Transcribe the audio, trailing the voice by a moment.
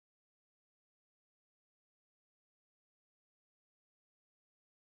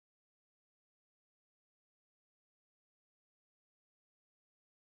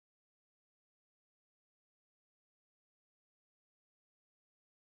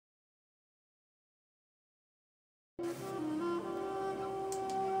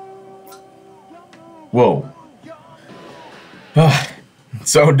Whoa.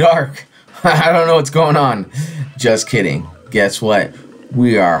 So dark. I don't know what's going on. Just kidding. Guess what?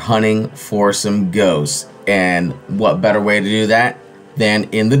 We are hunting for some ghosts. And what better way to do that than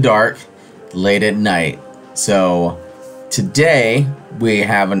in the dark, late at night. So today we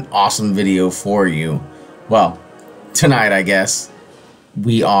have an awesome video for you. Well, tonight I guess.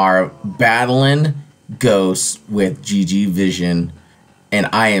 We are battling ghosts with GG Vision. And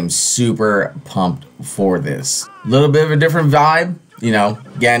I am super pumped for this. A little bit of a different vibe. You know,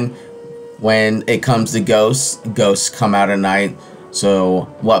 again, when it comes to ghosts come out at night. So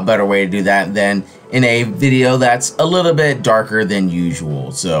what better way to do that than in a video that's a little bit darker than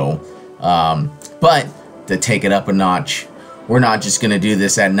usual. So, but to take it up a notch, we're not just going to do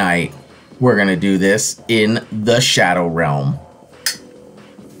this at night. We're going to do this in the Shadow Realm.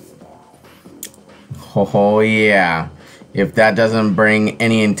 Oh yeah. If that doesn't bring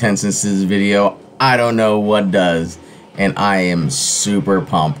any intensity to this video, I don't know what does. And I am super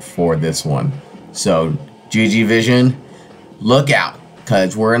pumped for this one. So, GG Vision, look out.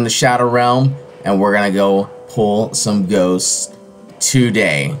 Because we're in the Shadow Realm and we're going to go pull some ghosts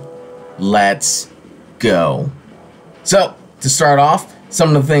today. Let's go. So, to start off,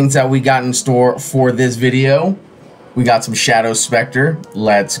 some of the things that we got in store for this video. We got some Shadow Spectre.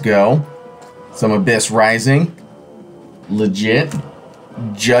 Let's go. Some Abyss Rising. Legit.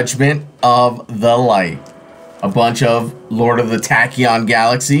 Judgment of the Light. A bunch of Lord of the Tachyon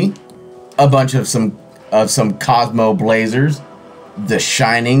Galaxy. A bunch of some Cosmo Blazers. The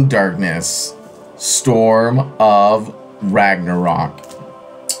Shining Darkness. Storm of Ragnarok.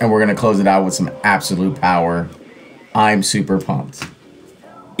 And we're going to close it out with some Absolute Power. I'm super pumped.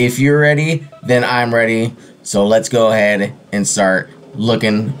 If you're ready, then I'm ready. So let's go ahead and start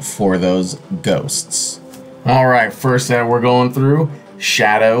looking for those ghosts. Alright, first that we're going through,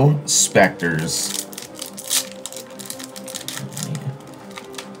 Shadow Specters.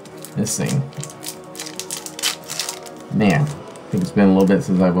 This thing. Man, I think it's been a little bit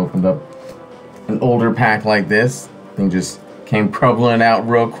since I've opened up an older pack like this. Thing just came crumbling out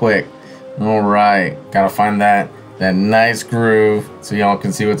real quick. Alright, gotta find that nice groove so y'all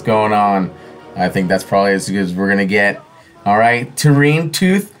can see what's going on. I think that's probably as good as we're gonna get. Alright, Terrene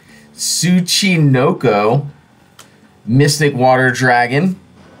Tooth, Tsuchinoko, Mystic Water Dragon,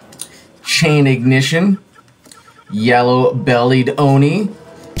 Chain Ignition, Yellow Bellied Oni,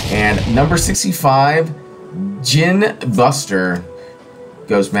 and number 65, Jin Buster,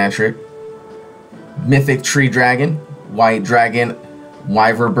 Ghost Matric, Mythic Tree Dragon, White Dragon,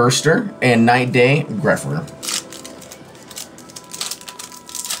 Wyver Burster, and Night Day Grepher.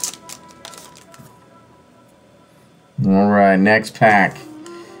 Alright, next pack.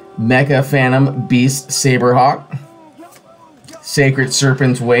 Mecha Phantom Beast Saberhawk, Sacred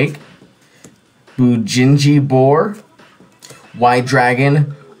Serpent's Wake, Bujinji Boar, White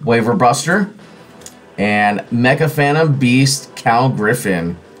Dragon Wyver Buster, and Mecha Phantom Beast Cal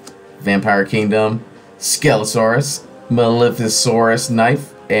Griffin, Vampire Kingdom, Skelosaurus, Malefisaurus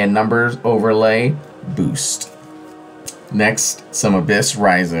Knife, and Numbers Overlay Boost. Next, some Abyss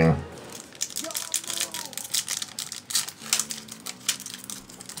Rising.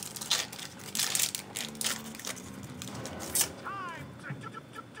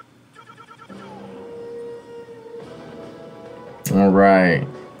 Alright,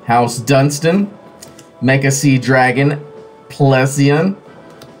 House Dunstan, Mecha Sea Dragon, Plesion,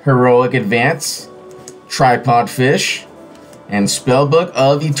 Heroic Advance, Tripod Fish, and Spellbook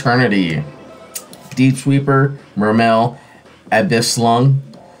of Eternity. Deep Sweeper, Mermel, Abyss Slung,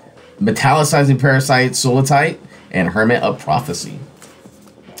 Metallicizing Parasite, Solitite, and Hermit of Prophecy.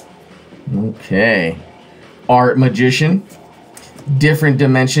 Okay, Art Magician, Different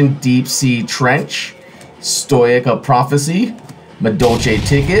Dimension, Deep Sea Trench, Stoic of Prophecy, Madolche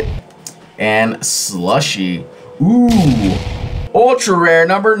Ticket, and Slushy. Ooh, ultra rare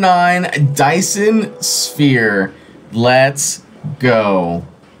number 9, Dyson Sphere. Let's go.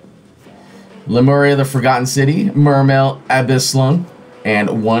 Lemuria the Forgotten City, Mermel Abysslung,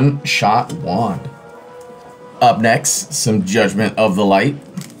 and One Shot Wand. Up next, some Judgment of the Light.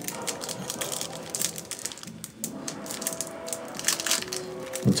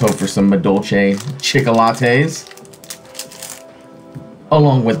 Let's hope for some Madolche Chocolates.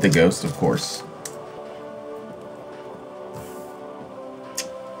 Along with the Ghost, of course.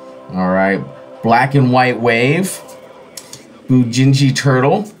 Alright. Black and White Wave. Bujinji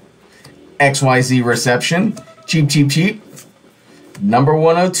Turtle. XYZ Reception. Cheap, cheap, cheap. Number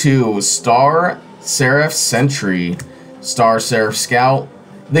 102. Star Seraph Sentry. Star Seraph Scout.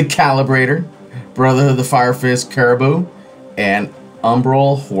 The Calibrator. Brotherhood of the Fire Fist Caribou, and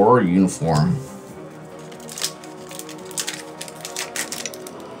Umbral Horror Uniform.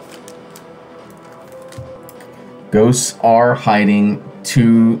 Ghosts are hiding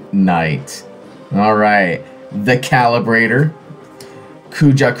tonight. Alright. The Calibrator,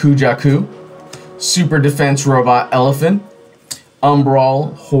 Kujaku, Super Defense Robot Elephant,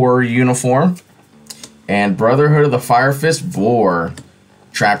 Umbral Horror Uniform, and Brotherhood of the Fire Fist Vor,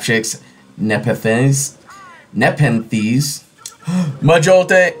 Trapchix, Nepenthes,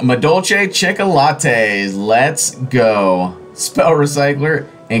 Madolce Chocolates. Let's go. Spell Recycler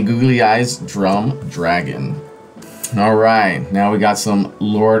and Googly Eyes Drum Dragon. Alright, now we got some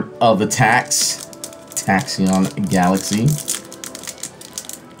Lord of the Taxion Galaxy.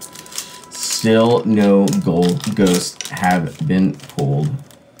 Still no gold ghosts have been pulled.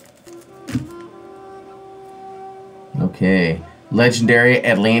 Okay, Legendary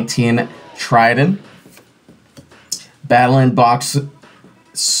Atlantean Trident, Battling Box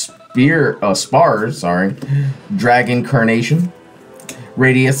Spars, Dragon Carnation,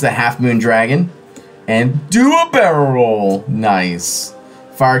 Radius the Half Moon Dragon, and do a barrel roll. Nice.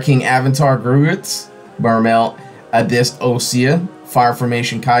 Fire King Avatar Gruitz, Mermail Abyss Osea, Fire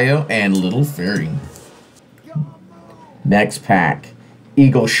Formation Kaio, and Little Fairy. Next pack.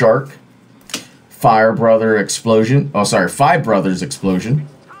 Eagle Shark, Five Brothers Explosion,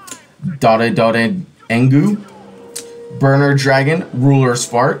 Dode Engu, Burner Dragon, Ruler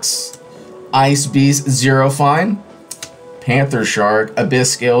Sparks, Ice Beast Zero Fine, Panther Shark,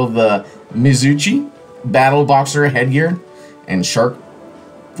 Abyss Scale the Mizuchi, Battle Boxer Headgear, and Shark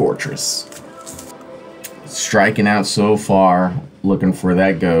Fortress. Striking out so far, looking for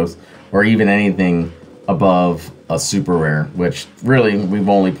that ghost, or even anything above a super rare, which really we've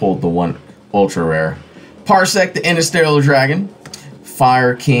only pulled the one ultra rare. Parsec the Interstellar Dragon,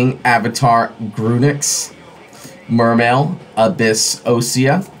 Fire King Avatar Grunix, Mermail Abyss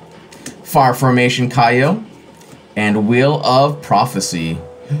Osea, Fire Formation Kaio, and Wheel of Prophecy.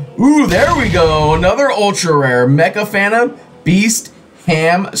 Ooh, there we go. Another ultra rare. Mecha Phantom Beast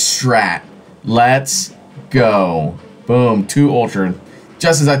Ham Strat. Let's go. Boom. 2 ultra.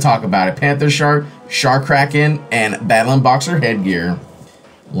 Just as I talk about it. Panther Shark, Shark Kraken, and Battling Boxer Headgear.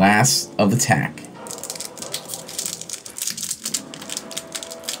 Last of the tack.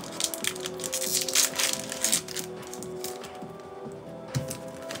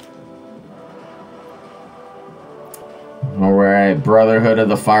 Alright, Brotherhood of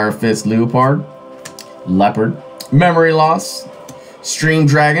the Fire Fist Leopard, Leopard, Memory Loss, Stream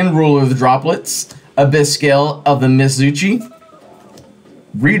Dragon, Ruler of the Droplets, Abyss Scale of the Mizuchi,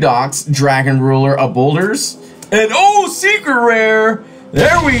 Redox, Dragon Ruler of Boulders, and oh, secret rare!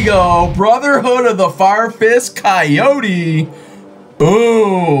 There we go! Brotherhood of the Fire Fist Coyote!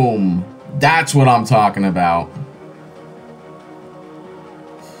 Boom! That's what I'm talking about.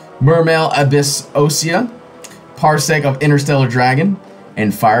 Mermail Abyss Osea, Parsec of Interstellar Dragon,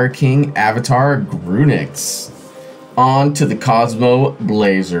 and Fire King Avatar Grunix. On to the Cosmo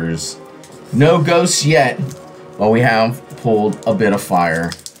Blazers. No ghosts yet, but we have pulled a bit of fire.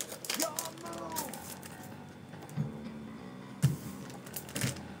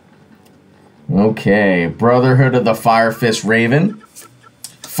 Okay, Brotherhood of the Fire Fist Raven,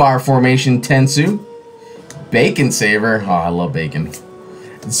 Fire Formation Tensu, Bacon Saver, oh I love bacon,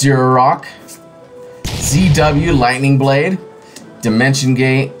 Zero Rock, ZW Lightning Blade, Dimension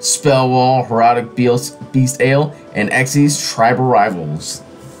Gate, Spell Wall, Herodic Beast Ale, and Xyz Tribal Rivals.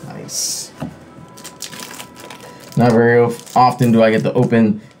 Nice. Not very often do I get to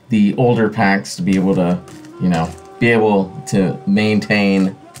open the older packs to be able to, you know, be able to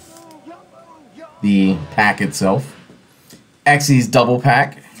maintain the pack itself. Xyz Double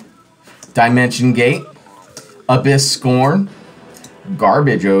Pack, Dimension Gate, Abyss Scorn,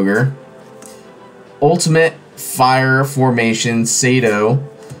 Garbage Ogre, Ultimate Fire Formation Sato,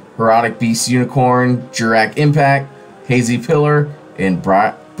 Herodic Beast Unicorn, Jurak Impact, Hazy Pillar, and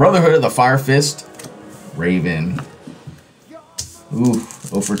Brotherhood of the Fire Fist Raven. Ooh,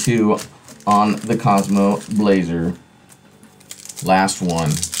 0 for 2 on the Cosmo Blazer. Last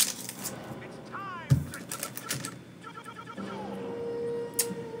one.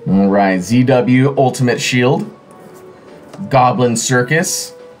 Alright, ZW Ultimate Shield, Goblin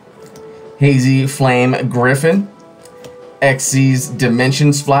Circus, Hazy Flame Griffin, Xyz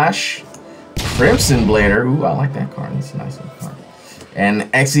Dimension Splash, Crimson Blader, ooh, I like that card, that's a nice little card, and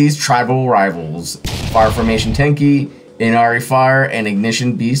Xyz Tribal Rivals, Fire Formation Tenki, Inari Fire, and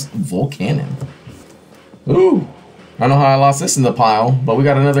Ignition Beast Volcanon. Ooh, I don't know how I lost this in the pile, but we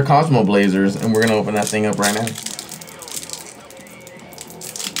got another Cosmo Blazers, and we're going to open that thing up right now.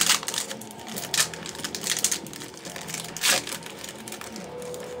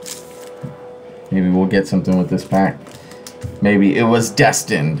 Maybe we'll get something with this pack. Maybe it was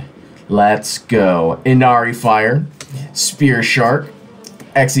destined. Let's go. Inari Fire, Spear Shark,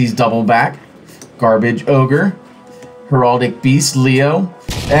 Xyz Double Back, Garbage Ogre, Heraldic Beast Leo,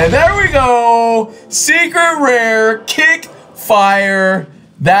 and there we go! Secret Rare, Kick Fire.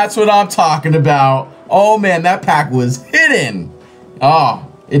 That's what I'm talking about. Oh man, that pack was hidden. Oh,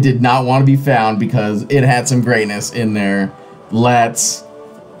 it did not want to be found because it had some greatness in there. Let's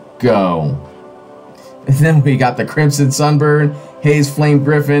go. And then we got the Crimson Sunbird, Haze Flame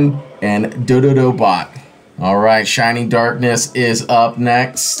Griffin, and Dododo Bot. Alright, Shining Darkness is up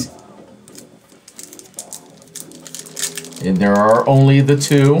next. And there are only the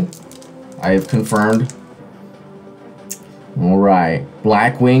two. I have confirmed. Alright,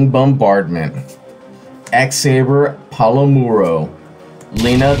 Blackwing Bombardment, X-Saber Palomuro,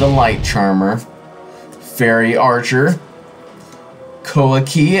 Lena the Light Charmer, Fairy Archer,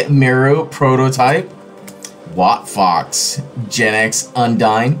 Koaki Miru Prototype, Watt Fox, Gen X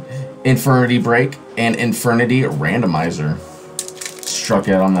Undyne, Infernity Break, and Infernity Randomizer. Struck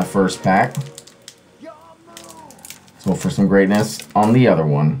out on that first pack. So for some greatness on the other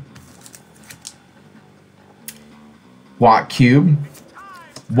one. Watt Cube,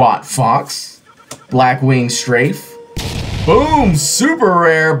 Watt Fox, Blackwing Strafe. Boom! Super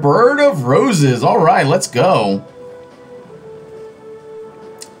rare Bird of Roses. Alright, let's go.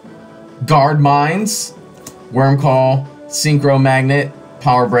 Guard Mines, Wormcall, Synchro Magnet,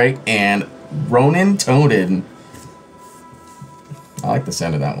 Power Break, and Ronin Toaded. I like the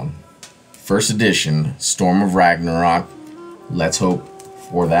sound of that one. First edition, Storm of Ragnarok. Let's hope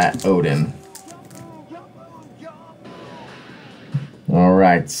for that Odin.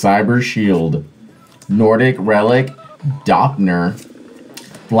 Alright, Cyber Shield, Nordic Relic, Doppner,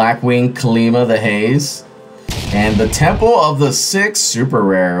 Blackwing Kalima the Haze, and the Temple of the Six Super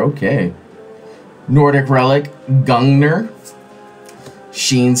Rare. Okay. Nordic Relic, Gungner,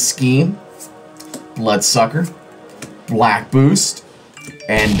 Sheen Scheme, Bloodsucker, Black Boost,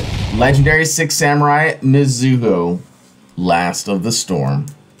 and Legendary Six Samurai Mizuho, Last of the Storm.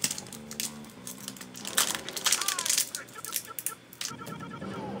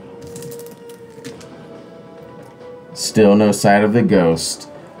 Still no sight of the ghost.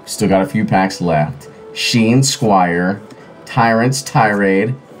 Still got a few packs left. Sheen Squire, Tyrant's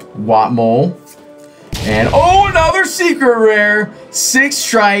Tirade, Wattmole, and oh, another secret rare! Six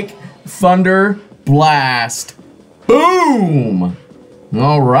Strike Thunder Blast. Boom!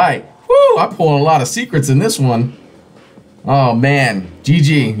 Alright. Woo! I'm pulling a lot of secrets in this one. Oh man.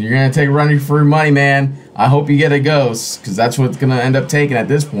 GG. You're gonna take a run for your money, man. I hope you get a ghost, because that's what's gonna end up taking at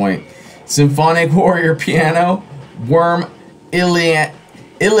this point. Symphonic Warrior Piano, Worm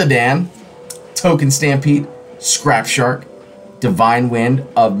Illidan, Token Stampede, Scrap Shark, Divine Wind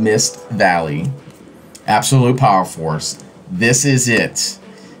of Mist Valley. Absolute Power Force. This is it.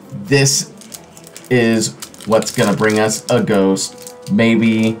 This is what's gonna bring us a ghost.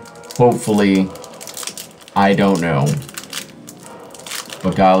 Maybe, hopefully, I don't know.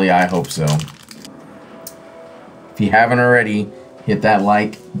 But golly, I hope so. If you haven't already, hit that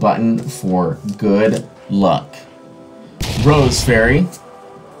like button for good luck. Rose Fairy,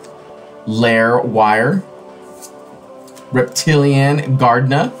 Lair Wire, Reptilian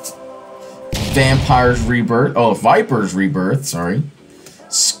Gardna, Vampire's Rebirth, oh, Viper's Rebirth, sorry.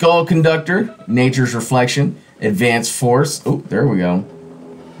 Skull Conductor, Nature's Reflection, Advanced Force, oh, there we go.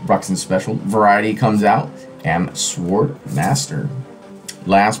 Ruxin Special, Variety comes out, and Sword Master.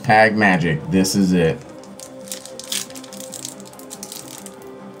 Last pack magic, this is it.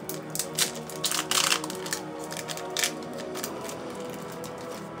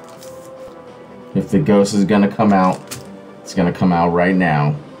 If the ghost is gonna come out, it's gonna come out right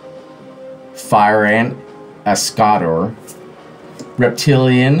now. Fire Ant, Escador,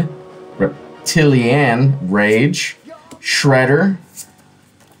 Reptilian Rage, Shredder,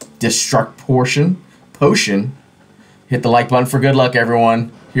 Destruct Potion. Hit the like button for good luck,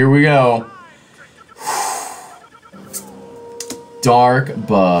 everyone. Here we go. Dark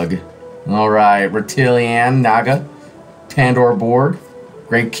Bug. Alright, Reptilian Naga, Pandora Borg,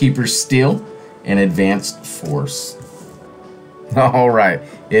 Great Keeper Steel, and Advanced Force. Alright,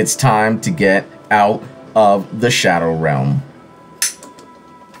 it's time to get out of the Shadow Realm.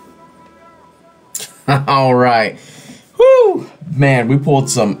 Alright. Whoo! Man, we pulled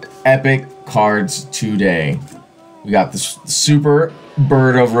some epic cards today. We got the Super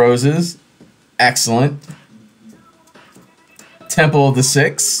Bird of Roses. Excellent. Temple of the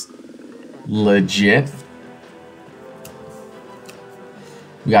Six. Legit.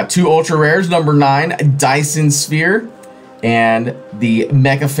 We got two ultra rares. Number 9, Dyson Sphere. And the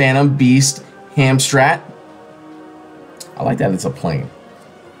Mecha Phantom Beast Hamstrat. I like that it's a plane.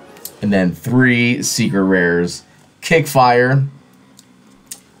 And then 3 secret rares. Kickfire,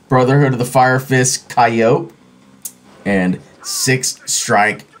 Brotherhood of the Fire Fist Coyote, and 6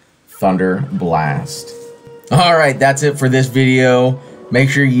 strike Thunder Blast. Alright, that's it for this video. Make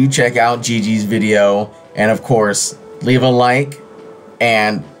sure you check out Gigi's video, and of course, leave a like,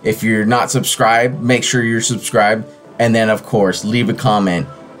 and if you're not subscribed, make sure you're subscribed, and then of course, leave a comment.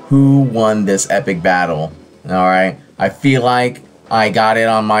 Who won this epic battle? Alright, I feel like I got it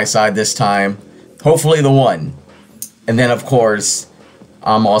on my side this time. Hopefully the one. And then of course,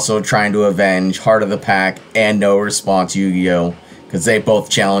 I'm also trying to avenge Heart of the Pack and No Response Yu-Gi-Oh! Because they both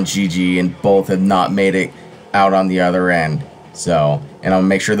challenged Gigi and both have not made it out on the other end. So, and I'll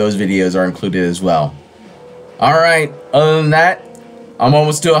make sure those videos are included as well. Alright, other than that, I'm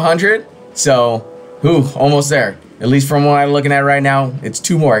almost to 100. So, almost there. At least from what I'm looking at right now, it's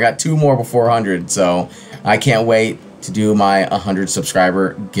 2 more. I got 2 more before 100. So, I can't wait to do my 100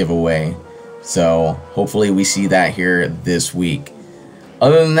 subscriber giveaway. So, hopefully we see that here this week.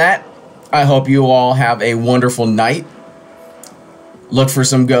 Other than that, I hope you all have a wonderful night. Look for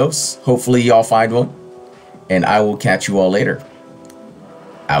some ghosts. Hopefully y'all find one. And I will catch you all later.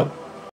 Out.